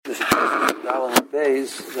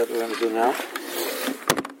Beis that we're going to do now.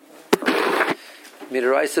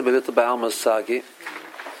 Midaraisa B'Vittel Ba'alma Sagi.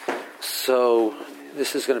 So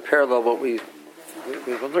this is going to parallel what we've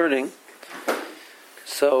been learning.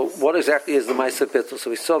 So what exactly is the Ma'aseh Bittul? So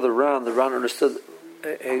we saw the Ran. The Ran understood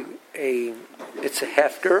it's a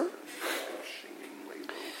hefker.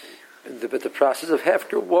 But the process of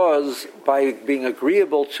hefker was by being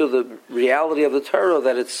agreeable to the reality of the Torah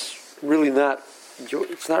that it's really not.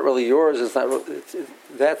 It's not really yours.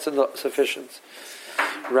 That's enough, sufficient.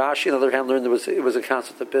 Rashi, on the other hand, learned it was a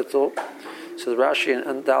concept of bittul. So the Rashi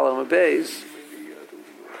and Dalam Beis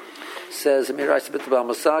says, "Miraisa bittul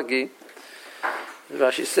b'almasagi."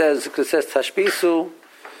 Rashi says, because it says tashbisu,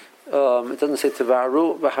 it doesn't say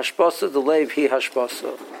tevaru, but hashbasa, the leiv he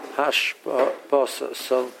hashbasa. Hashbasa.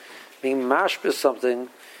 So being mashbis something,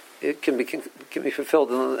 it can be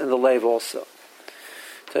fulfilled in the leiv also.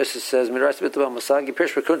 Tosfos says, "Miraisa bittul b'almasagi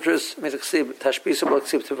perish b'kuntris mitachsib tashbisu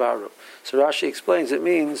b'aksib tevaru." So Rashi explains it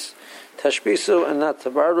means tashbisu and not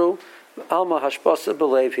tevaru. Alma hashbasa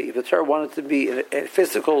b'leiv he. If the Torah wanted to be a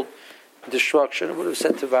physical destruction, it would have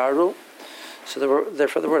said tevaru. So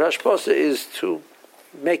therefore, the word hashbasa is to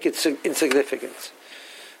make it insignificant.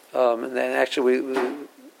 And then actually,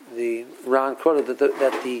 the Ran quoted that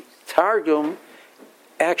the Targum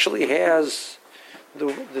actually has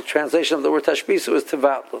the translation of the word tashbisu is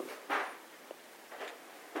tevatlun.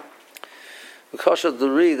 Because of the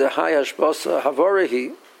high hashbasa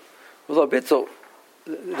havorehi v'lo bittul.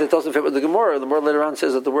 That doesn't fit with the Gemara. The Gemara later on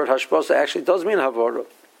says that the word hashbasa actually does mean havora.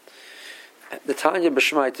 The Tanya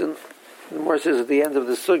B'Shmaitin, the Gemara says at the end of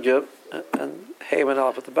the sugya, and Hey and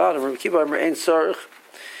Aleph at the bottom,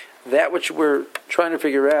 that which we're trying to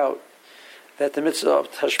figure out, that the mitzvah of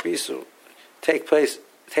tashbisu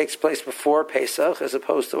takes place before Pesach as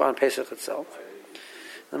opposed to on Pesach itself.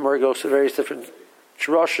 And the Gemara goes to various different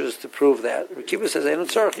drushes to prove that. Kiva says,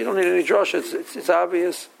 you don't need any drush, it's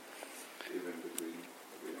obvious.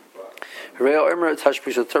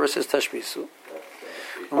 The Torah says tashbisu.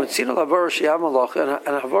 And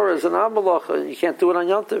havara is an amalacha, and you can't do it on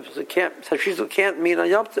Yom Tov. So tashbisu can't mean on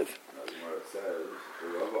Yom Tov.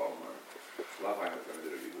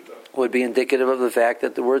 Would be indicative of the fact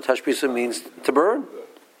that the word tashbisu means to burn.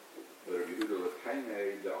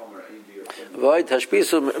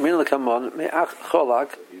 Tashbisu min lekamon me'ach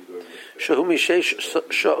cholak shehu mishesh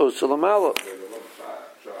sha'os.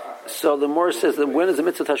 So the Gemara says that when does the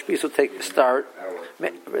mitzvah tashbisu start?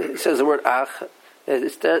 It says the word ach.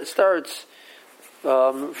 It starts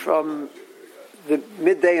from the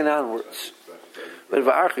midday and onwards. But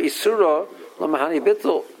v'arch isura lamahani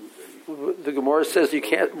bittul. The Gemara says you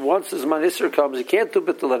can't. Once the Zman Isur comes, you can't do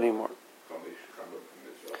bittul anymore.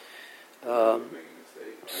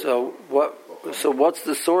 So what's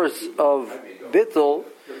the source of bittul?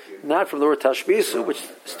 Not from the word tashbisu, which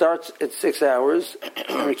starts at 6 hours.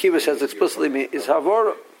 And Rekiva says explicitly is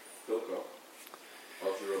havora.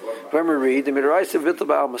 When we read the Midaraisa Vittel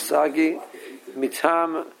Ba'almasagi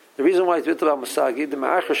Mitam, the reason why it's Vittel Ba'almasagi, the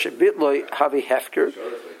Ma'achar Shebitloi Havi Hefker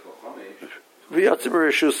V'yatzim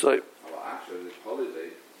Rishusoi.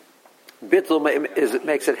 Bittel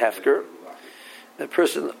makes it Hefker. The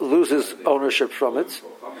person loses ownership from it.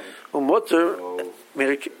 Umutter,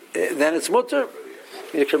 then it's Mutter.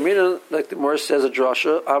 Like the Gemara says a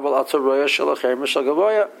drasha, Aval Ataroya Shalacher Mishal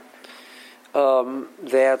Gavoya,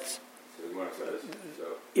 that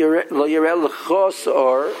the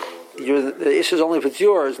issue is only if it's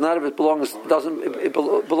yours, not if it belongs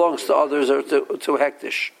to others or to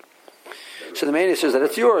hektish. So the main issue is that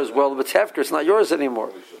it's yours. Well, if it's hefker, it's not yours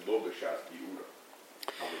anymore.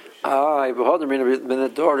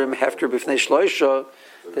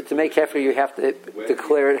 That to make hefker, you have to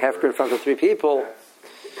declare it hefker in front of 3 people.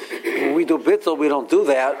 When we do bittul, we don't do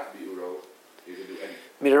that.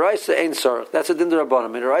 Midaraisa ain't sarach. That's a din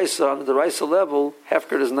d'Rabbanan. Midaraisa, on the Raisa level,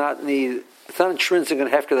 hefker does not need. It's not intrinsic in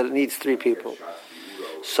hefker that it needs 3 people.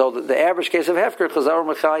 So the average case of hefker, chazar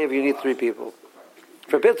machayev, you need 3 people.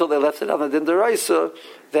 For bittul, they left it on the din d'Raisa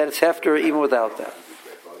that it's hefker even without that.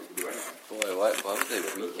 Boy, why would they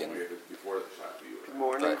weaken? Good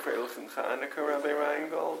morning, Freilichen Chanukah, Rabbi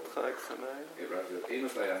Reingold.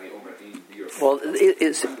 Well,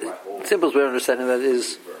 it's simplest way of understanding that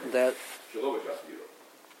is that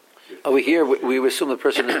over here we assume the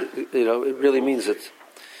person, it really means it.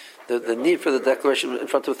 The need for the declaration in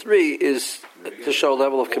front of 3 is to show a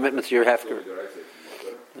level of commitment to your hefker.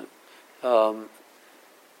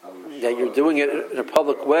 That you're doing it in a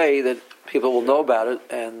public way that people will know about it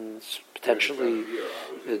and potentially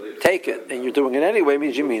take it, and you're doing it anyway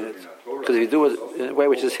means you mean it. Because because if you do it in a way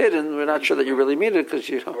which is hidden, we're not sure that you really mean it because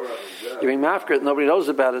you're being mafkir. Nobody knows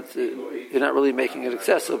about it. You're not really making it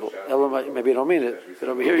accessible. Maybe you don't mean it, but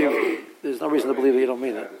over here, there's no reason to believe that you don't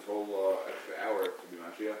mean it. This whole extra hour to be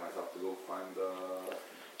Mashiach, myself to go find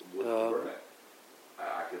wood to burn it.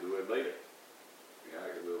 I could do it later. Yeah, I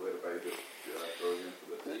could do it later by just throwing it into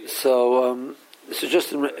the sea. So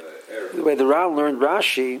just the way the Ram learned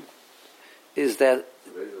Rashi is that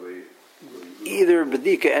either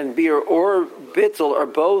Bedika and Beer or Bittel are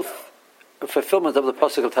both a fulfillment of the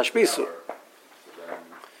pasuk of Tashbisu.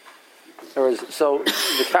 So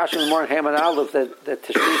the kasha in the morning Haman Aleph that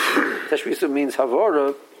Tashbisu means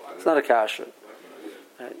Havora, it's not a kasha.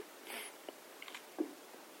 Right?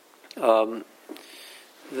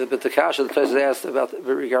 But the kasha the Tosfos asked about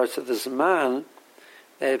with regards to the Zman,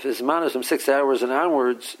 that if the Zman is from 6 hours and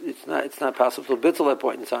onwards, it's not possible to Bittel at that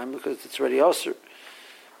point in time because it's already Osir.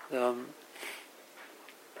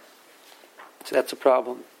 So that's a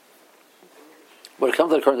problem. When it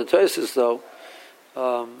comes to according to Tosfos, though,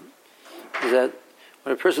 is that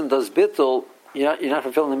when a person does bittul, you're not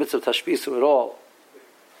fulfilling the mitzvah of tashbisu at all.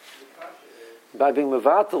 By being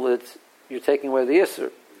mevatel it, you're taking away the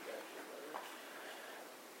yisr,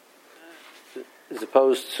 as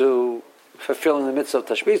opposed to fulfilling the mitzvah of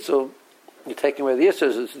tashbisu. You're taking away the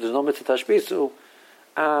yisr. There's no mitzvah tashbisu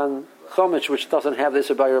and chomich, which doesn't have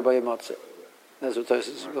this by your matzah. That's what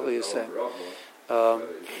Tosfos really is saying.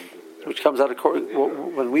 Which comes out of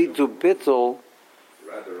when we do bittul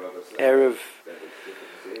erev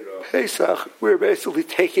Pesach, we're basically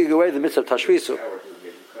taking away the mitzvah of tashbisu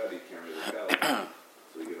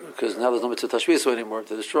because now there's no mitzvah of tashbisu anymore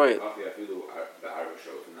to destroy it.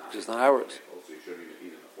 It's not ours.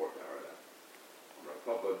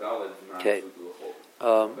 Okay.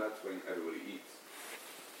 That's when everybody eats.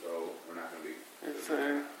 So we're not going to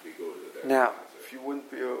be good at now. If you wouldn't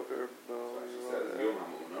be over,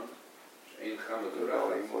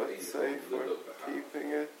 say for keeping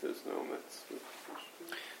it, there's no mitzvah.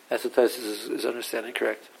 That's what Tosfos is understanding,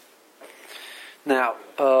 correct. Now,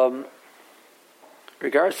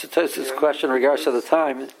 regards to Tosfos' question, regards to the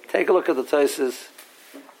time, take a look at the Tosfos.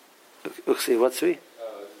 See, what's we?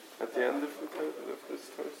 At the end of this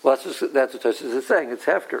Tosfos? Well, that's what Tosfos is saying. It's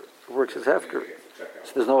hefker. It works as hefker.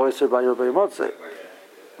 So there's no oyster by your motzei.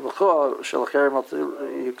 Because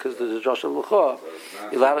there's a Josh of L'cha. All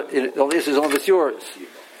this is only if it's yours.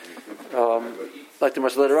 Like the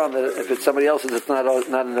Marshal later on, that if it's somebody else's, it's not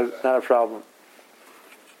a problem.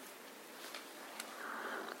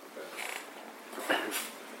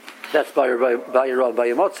 That's by your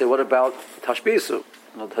motzei. What about tashbisu?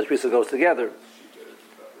 No, tashbisu goes together.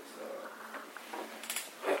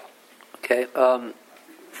 Okay.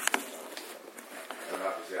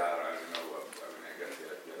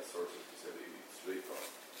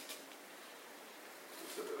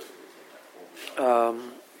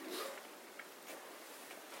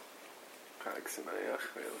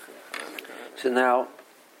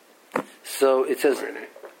 So it says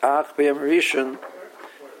Ach b'yam rishon.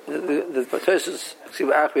 The Tosfos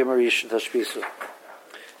Ach b'yam rishon tashbisu.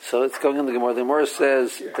 So it's going in the Gemara. The Gemara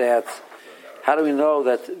says that how do we know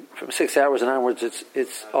that from 6 hours and onwards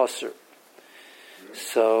it's osir?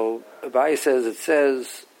 So Abai says it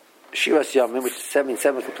says Shivas Yamim, which means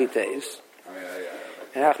 7 complete days.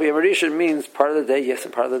 And Ach b'yam rishon means part of the day yes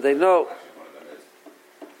and part of the day no.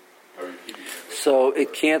 So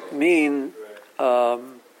it can't mean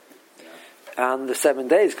on the 7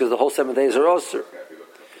 days because the whole 7 days are osir.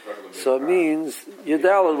 So it means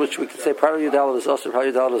Yudalad, which we could say part of Yudalad is osir, part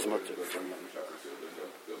of Yudalad is mutter.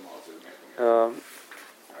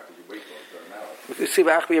 If you see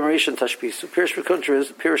Ach b'yam rishon tashbisu, Pirish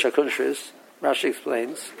HaKuntris, Rashi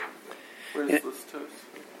explains,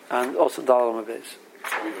 and also Dalam Abayz.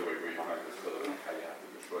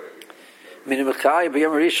 Minimakai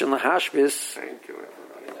b'yam rishon lahashbis.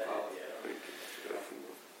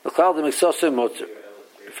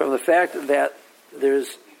 From the fact that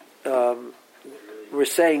there's, we're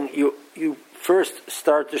saying you first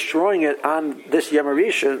start destroying it on this Yom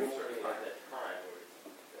Rishon,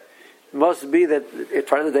 must be that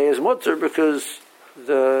part of the day is mutter because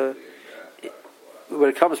when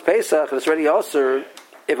it comes Pesach and it's already Osir,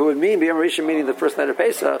 if it would mean Yom Rishon meaning the first night of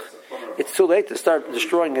Pesach, it's too late to start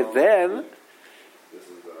destroying it then.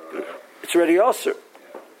 It's already Osir.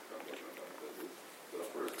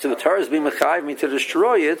 So the Torah is being mechayiv me to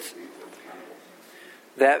destroy it.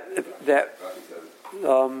 That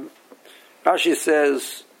Rashi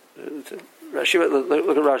says. Look at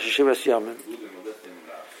Rashi Shivas Yamin.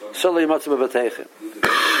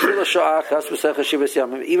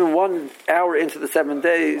 Even 1 hour into the 7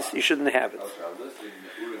 days, you shouldn't have it.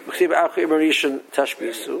 If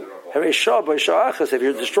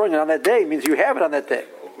you're destroying it on that day, it means you have it on that day.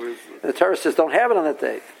 And the Torah says don't have it on that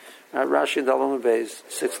day. Rashi and Dalon Beis,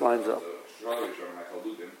 6 lines up.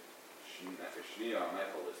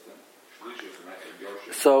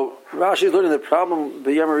 So Rashi is learning the problem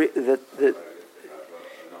that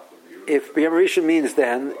if B'Yam Rishon means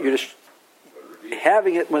then you're just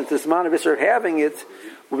having it when it's this amount of Isser having it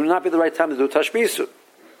would not be the right time to do Tashbisu.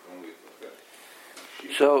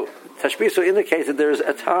 So Tashbisu indicates that there's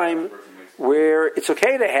a time where it's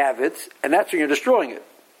okay to have it, and that's when you're destroying it.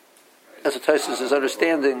 That's what Tosfos is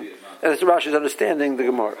understanding, and that's what Rashi is understanding the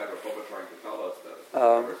Gemara.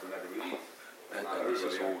 And this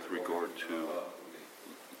is all with regard to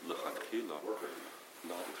L'Chadkila,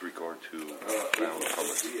 not with regard to bound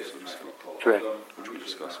chametz, so to speak. Correct. Which we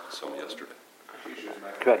discussed with some yesterday.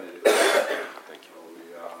 Correct. Thank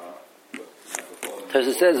you.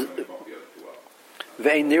 Tosfos says,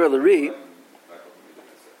 "Ve'ein nira l'ri."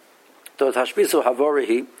 So Tashbisu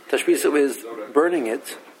havorihi. Tashbisu is burning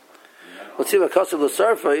it. Let's see what kasav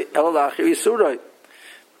l'sarfa elalachir yisurai.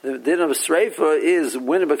 The din of sreifa is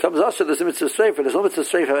when it becomes usher. There's a mitzvah sreifa. There's no mitzvah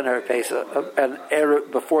sreifa in her pesa, an error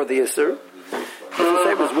before the isser. The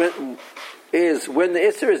same is when the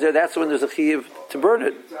isser is there. That's when there's a chiyuv to burn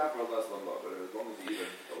it.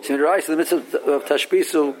 So the mitzvah of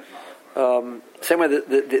tashbisu, same way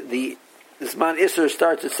the Zman Isser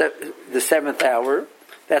starts at the 7th hour.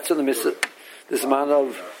 That's when the Zman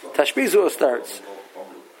of Tashbizu starts.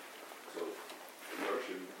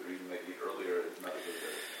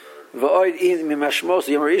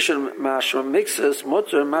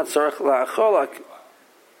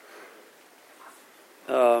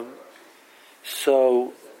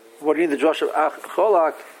 So, what do you need the drush of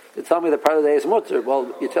cholak to tell me that part of the day is mutter?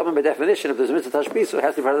 Well, you tell me by definition if there's a mitzvah Tashbizu, it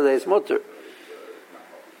has to be part of the day is mutter.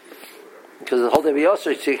 Because the whole day of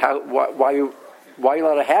Yosser, you see why you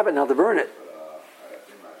allowed to have it now to burn it.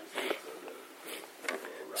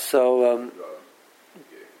 So,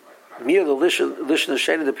 Mia the Lishon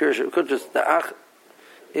Sheni the Pirish could just the Ach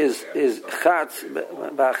is Chatz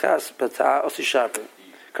Ba'achas B'Ta'ah Osi Shaper.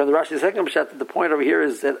 Because the Rashi second Pshat, the point over here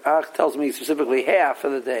is that Ach tells me specifically half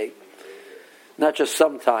of the day, not just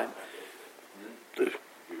some time.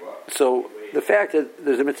 So the fact that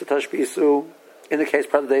there's a mitzvah Tashbisu indicates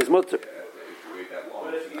part of the day is mutter.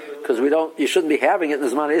 Because you shouldn't be having it in the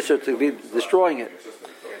Zman Isser to be destroying it.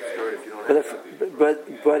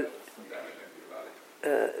 But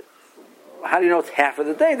how do you know it's half of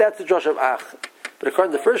the day? That's the drush of Ach. But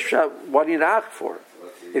according to the first shot, what do you need Ach for?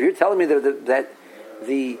 If you're telling me that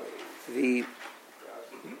the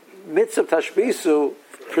mitzvah Tashbisu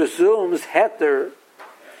presumes heter,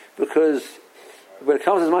 because when it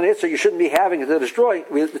comes to Zman Isser, you shouldn't be having it to destroy.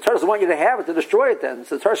 The Torah doesn't want you to have it to destroy it then.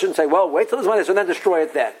 So the Torah shouldn't say, well, wait till the Zman Isser and then destroy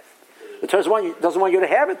it then. The Torah doesn't want you to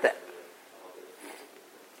have it then.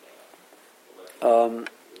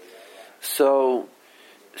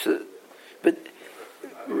 But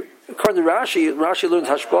according to Rashi learns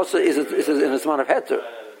Hashbasa is in a Zman of heter.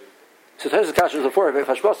 So Tosfos Kasha before, if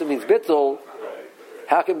Hashbasa means bittul,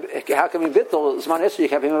 how can be bittul Zman Isser? You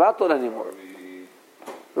can't be mevatel anymore.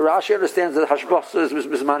 Rashi understands that Hashbasa is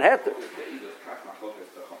Zman heter.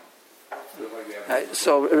 Right?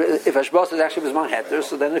 So if Hashbasa is actually Zman heter,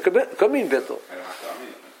 so then it could mean bittul.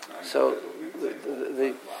 So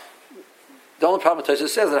the only problem with Tosfos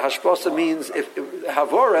says that Hashbasa means if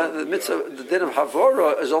Havora, the mitzvah, the din of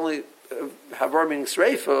Havora is only Havora meaning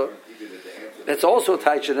Sreifa. That's also a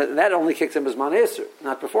taichin, and that only kicks in as Zman Isser,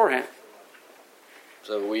 not beforehand.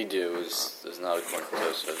 So what we do is not according to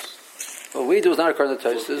Tosfos. What we do is not according to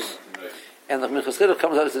Tosfos, and the Minchas Chinuch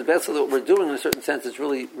comes out and says, basically what we're doing in a certain sense is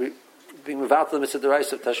really being without the mitzvah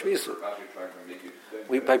deraisa of Tashbisu.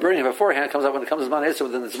 By burning it beforehand, it comes out when it comes to Zman Isser,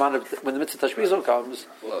 when the mitzvah Tashbisu comes.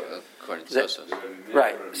 Well, according to Tosfos.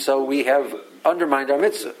 Right. So we have undermined our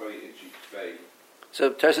mitzvah. So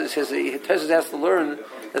Tosfos has to learn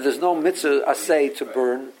that there's no mitzvah asay to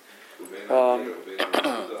burn.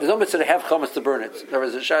 There's no mitzvah to have chametz to burn it. There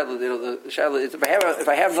is a shayla. The shayla is if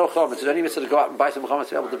I have no chametz, there's any mitzvah to go out and buy some chametz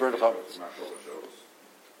to be able to burn the chametz.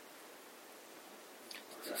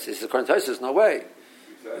 It's according to Tosfos, no way.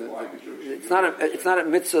 It's not a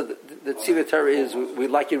mitzvah that tzivah Torah is. We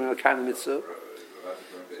like you to be a kind of mitzvah.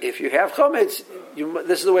 If you have chametz,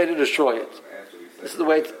 this is the way to destroy it. This is the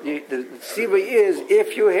way. The tzivah is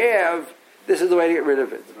if you have. This is the way to get rid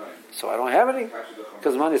of it. So I don't have any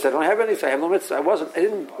because money said I don't have any. So I have no mitzvah. I wasn't a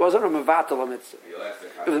mevatel mitzvah.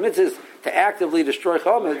 If the mitzvah is to actively destroy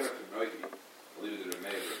chametz,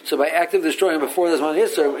 so by actively destroying it before there's money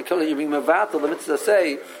isser, it comes that you're being mevatel the mitzvah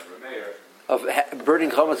say of burning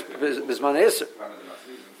chametz bisman isser.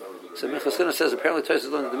 So Minchas says apparently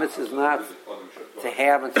Tosfos learned that the mitzvah is not to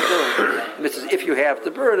have and to burn. The mitzvah is if you have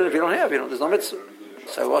to burn, and if you don't have, there's no mitzvah.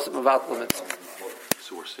 So it wasn't mevatel mitzvah.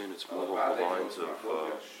 So we're saying it's more along the lines of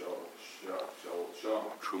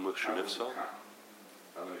Truma Shenifsa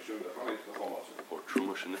or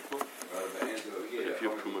Truma Shenifma. But if you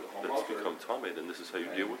have Truma that's become Tameh, then this is how you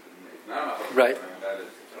deal with it. Right.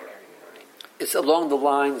 It's along the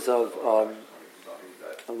lines of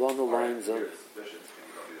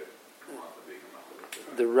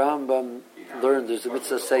the Rambam learned. There's a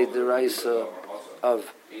mitzvah say the Raisa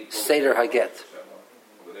of Seder Haget.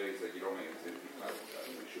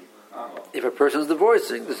 If a person is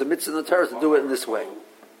divorcing, there's a mitzvah in the Torah to do it in this way.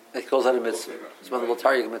 It calls that a mitzvah. It's one of the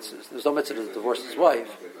Lotaric mitzvahs. There's no mitzvah to divorce his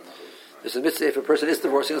wife. There's a mitzvah if a person is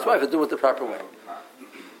divorcing his wife to do it the proper way.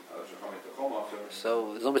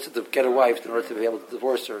 So there's no mitzvah to get a wife in order to be able to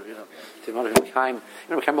divorce her. To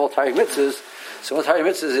become all Lotaric mitzvahs. So one Lotaric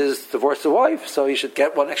mitzvahs is divorce the wife. So he should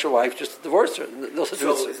get one extra wife just to divorce her.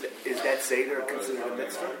 So is that Seder considered a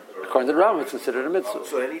mitzvah? According to the Rambam, it's considered a mitzvah.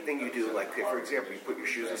 So anything you do, like for example, you put your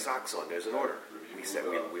shoes and socks on, there's an order.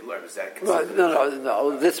 We learned, is that considered?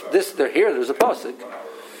 No. This they're here. There's a pasuk.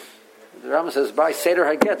 The Rambam says by Seder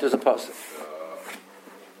Haget there's a pasuk.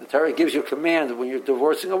 The Torah gives you a command when you're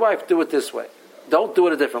divorcing a wife, do it this way. Don't do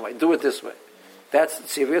it a different way. Do it this way. That's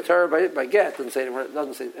Sivir Torah by get. Doesn't say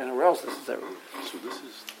anywhere else necessarily. So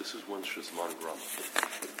this is one Shizman Grama.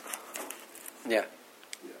 Yeah.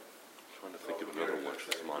 Trying to think of another one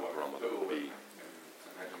Shizman Grama that would be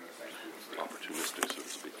opportunistic, so to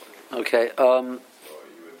speak. Okay.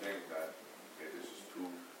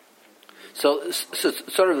 So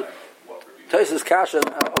sort of Tosfos Kasha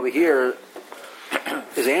over here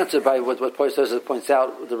is answered by what Tosfos points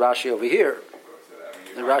out with the Rashi over here.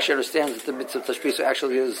 And Rashi understands that the mitzvah tashbisa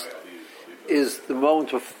actually is the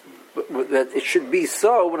moment that it should be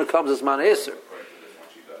so when it comes as man Eser.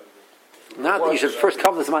 Not that you should first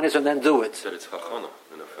come to man Eser and then do it. That it's hachana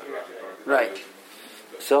in effect. Right.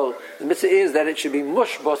 So the mitzvah is that it should be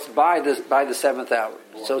mushbos by the seventh hour.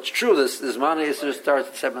 So it's true this man Eser starts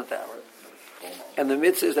at the seventh hour. And the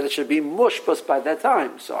mitzvah is that it should be mushbos by that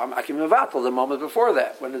time. So I can be mevatel the moment before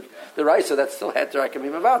that. When the Raisa that's still heter, I can be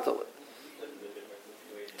mevatel it.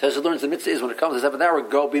 Tosfos learns the mitzvah is when it comes to the seventh hour,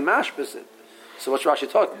 go be mashbos it. So what's Rashi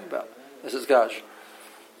talking about? This is Gash.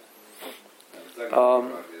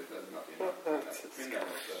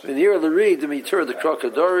 When you're the read the mitzvah the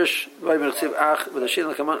krokadorish with a shin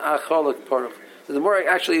lekaman acholak paruch. The more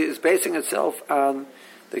actually is basing itself on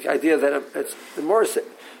the idea that it's the more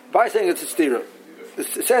by saying it's a stira.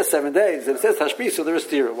 It says 7 days. If it says Tashbis, so there's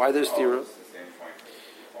stira. Why there's stira?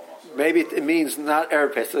 Maybe it means not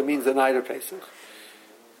Erev Pesach, it means the night of Pesach.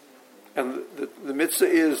 And the mitzvah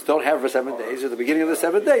is don't have it for 7 days. At the beginning of the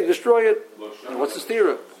 7th day, destroy it. And what's the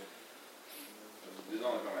stira?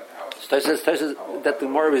 Tosfos says that the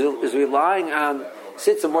Gemara is relying on,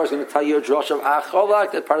 since the Gemara is going to tell you a drosh of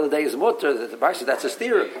Acholak, that part of the day is mutter, that the Bach says that's a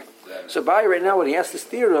stira. So by right now, when he has the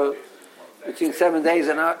stira, between 7 days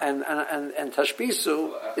and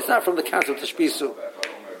Tashbisu, it's not from the concept of Tashbisu.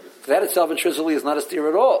 That itself intrinsically is not a steer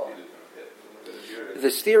at all. The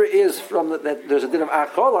steer is from that there's a din of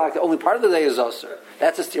Acholak, only part of the day is Osir.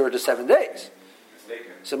 That's a steer to 7 days.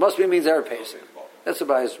 So it must be means Erev Pesach. That's the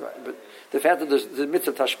bias, right? But the fact that the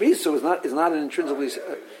mitzvah Tashbisu is not an intrinsically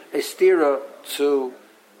a steer to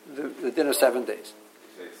the din of 7 days.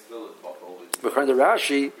 But according to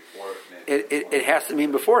Rashi, it has to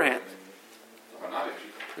mean beforehand.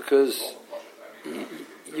 Because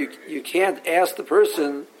you can't ask the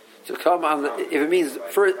person to come on if it means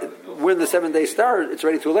when the 7 days start, it's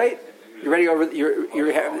already too late. You're ready over.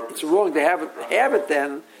 It's wrong to have it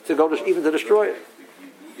then to go even to destroy it.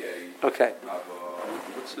 Okay.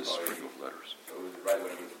 What's this string of letters?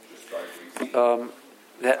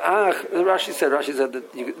 That ach. Rashi said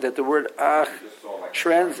that the word ach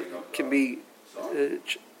can be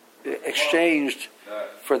exchanged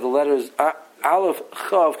for the letters. Aleph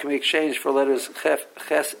Chav can be exchanged for letters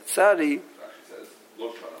Ches Tzadi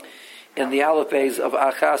in the Aleph Beis of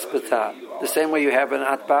Achas B'Tah. The same way you have an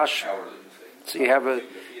Atbash, so you have a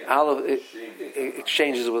Aleph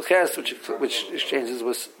exchanges with Ches, which exchanges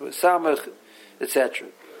with Samach, etc.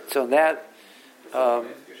 So in that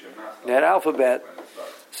alphabet,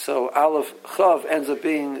 so Aleph Chav ends up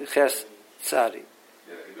being Ches Tzadi,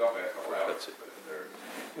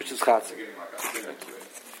 which is Chatzik.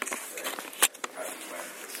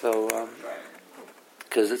 So,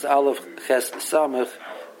 because it's Aleph Ches Samach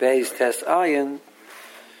Beis Tes Ayin, it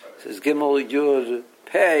says Gimel Yud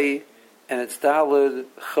Pei, and it's Daled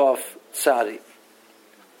Chof Tzadi.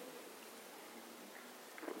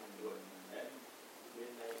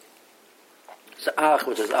 So ach,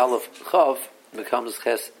 which is aleph chav, becomes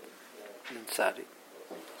ches and tzadi.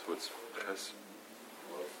 So it's ches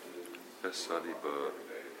tzadi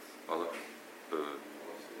aleph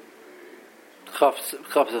Chav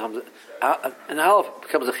becomes an aleph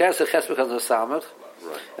becomes a ches becomes a samach.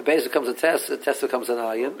 right. A base becomes a test becomes an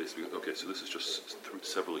ayin. Okay, so this is just through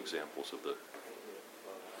several examples of the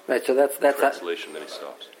Right, so that's translation, then he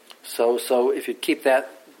stops. So if you keep that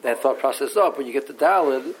thought process up, when you get the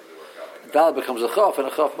dalid becomes a chaf, and a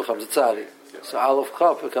chaf becomes a tzadi. So aleph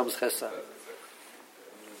chaf becomes chesed.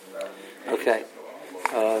 Okay.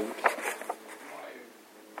 I can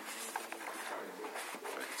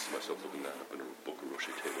see myself looking that up in a book of Rosh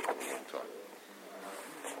Table for a long time.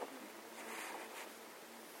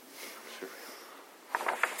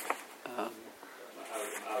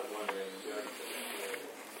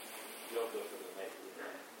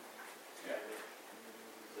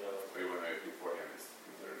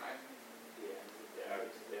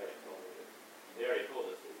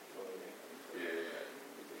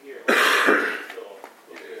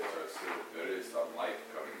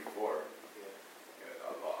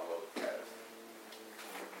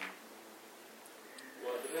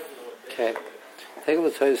 Okay. Take a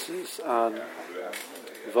look at the Tosfos on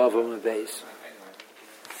Vav on the base.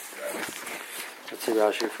 Let's see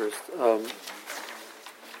Rashi first.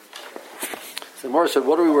 So Mor said,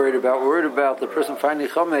 what are we worried about? We're worried about the person finding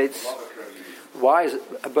chametz. Why is it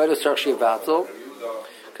a better structure of battle?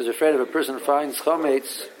 Because we're afraid if a person finds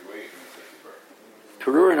chametz,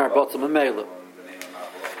 perur in our bottom and mela.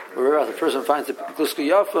 We're worried about the person finds the kluska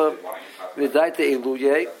yafa, v'daita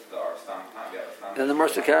iluye, and the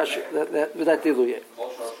Marsakash without diluye.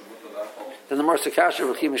 Then the Marsakash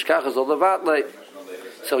v'chi mishkachas al levatle.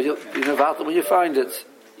 So you nevatle when you find it.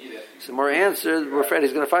 So more answered, we're afraid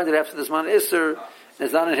he's going to find it after this man Isser, and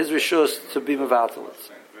it's not in his rishus to be mevatel.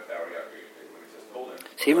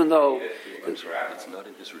 So even though it's not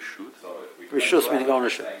in his rishut. Rishus meaning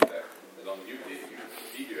ownership.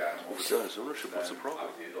 It's not his ownership. What's the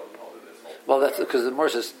problem? Well, that's because the Mor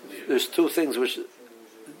says there's two things which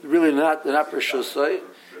really they're not rishusay.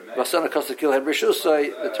 Vasana Kosakil had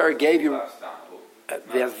rishusay. The Torah gave you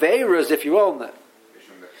the aveiras if you own them.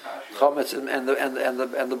 Chometz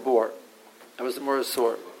and the boar. That was the more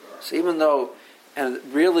sore. So even though, and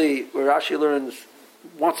really, where Rashi learns,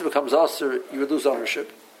 once it becomes usher, you would lose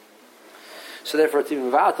ownership. So therefore, to be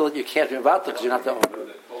mevatel, you can't be mevatel because you're not the owner.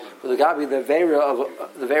 But the gabi, the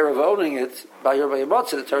veira of owning it by your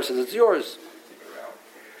matzah, the Torah says it's yours.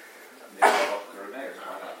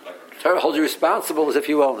 The Torah holds you responsible as if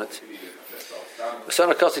you own it. The son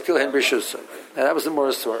of Kosakil had rishus. Now that was the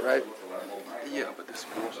more sore, right? Yeah, but this is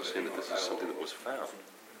also saying that this is something that was found.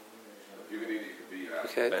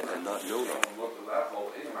 Okay. And not known of.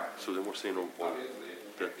 So then we're saying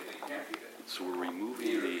that. So we're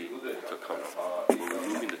removing the takana, we're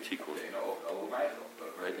removing the tikkun,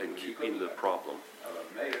 right, and keeping the problem.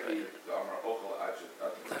 Right?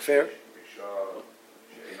 Not fair?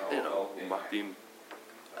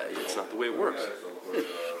 It's not the way it works.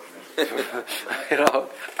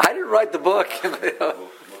 I didn't write the book.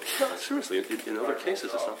 Seriously, in other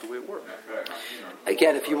cases, it's not the way it works.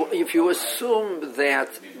 Again, if you assume that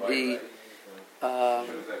the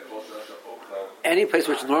any place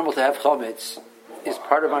which is normal to have chametz is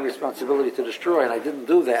part of my responsibility to destroy, and I didn't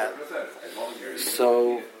do that.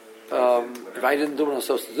 So, if I didn't do what I'm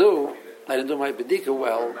supposed to do, I didn't do my bedika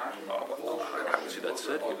well. I don't see that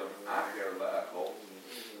said here.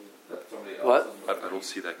 What? I don't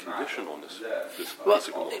see that condition on this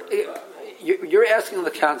basic law. You're asking the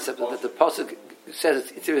concept that the pasuk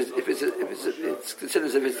says it's considered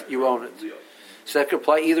as if you own it. So that could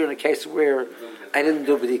apply either in a case where I didn't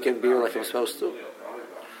do bedika and beer like I'm supposed to,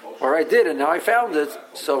 or I did and now I found it.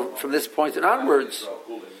 So from this point and onwards,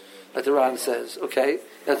 like the Ran says, okay,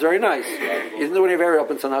 that's very nice. You didn't do any very up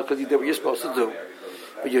until now because you did what you're supposed to do,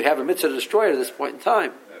 but you have a mitzvah to destroy it at this point in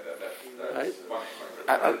time, right?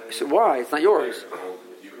 I said, why? It's not yours.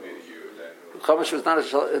 Chumash is not.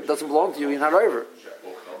 It doesn't belong to you. You're not over.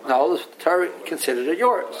 No, the Torah considered it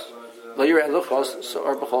yours.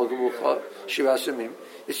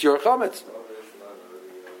 It's your chametz.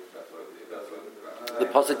 The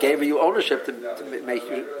pasuk gave you ownership to make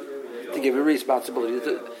you, to give you responsibility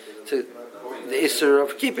to the isser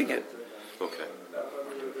of keeping it. Okay.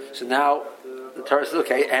 So now the Torah says,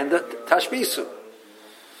 okay, and the tashbisu.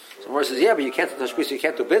 So Mor says, yeah, but you can't do tashbisu, you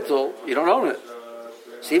can't do bittul, you don't own it.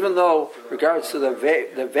 So even though, regards to the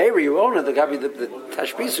veira you own it, the gabi, the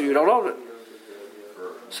tashbisu, you don't own it.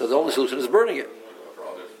 So the only solution is burning it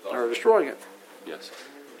or destroying it. Yes.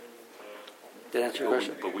 Did I answer your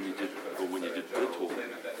question? But when you did bittul,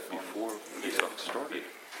 before Pesach started,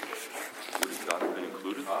 would it not have been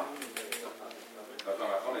included?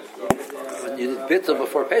 When you did bittul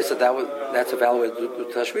before Pesach, that's evaluated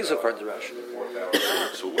with Tashmiz according to Rashi.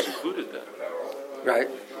 So it was included then. Right.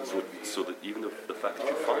 So that even the fact that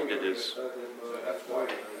you find it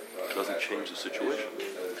doesn't change the situation.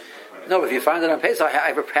 No, but if you find it on Pesach, I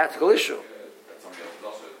have a practical issue.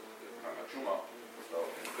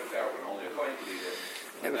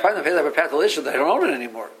 If I find it on Pesach, I have a practical issue that I don't own it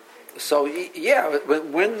anymore. So yeah,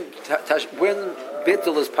 when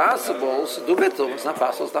bittul is possible, so do bittul. It's not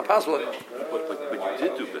possible. It's not possible. But you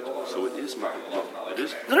did do bittul, so it is not. It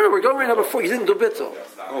is. No, we're going right now before you didn't do bittul.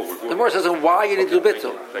 Oh, we're going. The more says on why you didn't do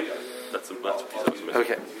bittul. Thank you. That's what you said was missing.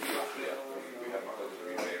 Okay.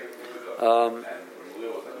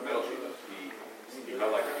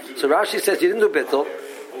 So Rashi says you didn't do bittul.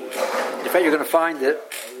 In fact, you're going to find it.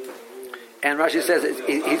 And Rashi says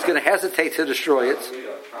he's going to hesitate to destroy it.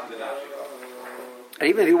 And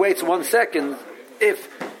even if he waits 1 second, if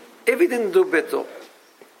he didn't do bittul,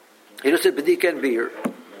 he just did bedika and beer,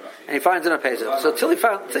 and he finds it on Pesach. So till he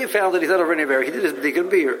found it, he's not over any beer. He did his bedika and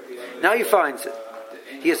beer. Now he finds it.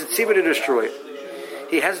 He has a tzivah to destroy it.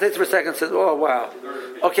 He hesitates for a second and says, "Oh wow,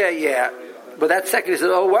 okay, yeah." But that second he said,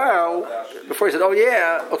 "Oh wow," before he said, "Oh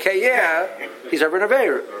yeah, okay, yeah," he's over an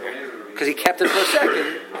aveir because he kept it for a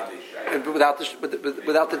second and without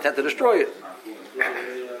the intent to destroy it.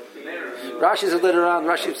 Rashi says later on.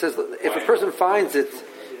 Rashi says if a person finds it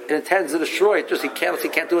and intends to destroy it, just he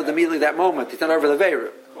can't do it immediately that moment. He's not over the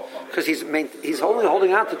aveir because he's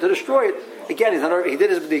holding on to destroy it. Again, he's not over, he did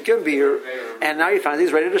his b'dikim beer, and now he finds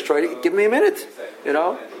he's ready to destroy it. Give me a minute, I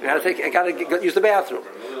gotta use the bathroom.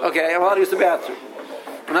 Okay, I'm allowed to use the bathroom.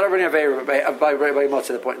 I'm not over any aveir by much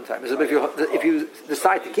at the point in time. So if you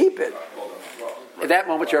decide to keep it, at that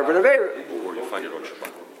moment you're over an aveir. Or you find it on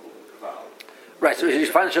Shabbat. Right, so you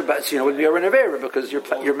find Shabbat, so would be over an aveira because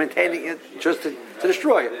you're maintaining it just to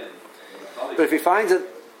destroy it. But if he finds it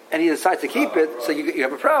and he decides to keep it, so you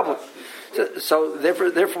have a problem. So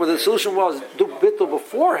therefore, the solution was do bittul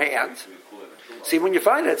beforehand. See, when you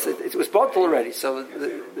find it, it was bittul already, so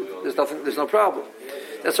there's no problem.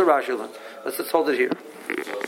 That's what Rashi learned. Let's hold it here.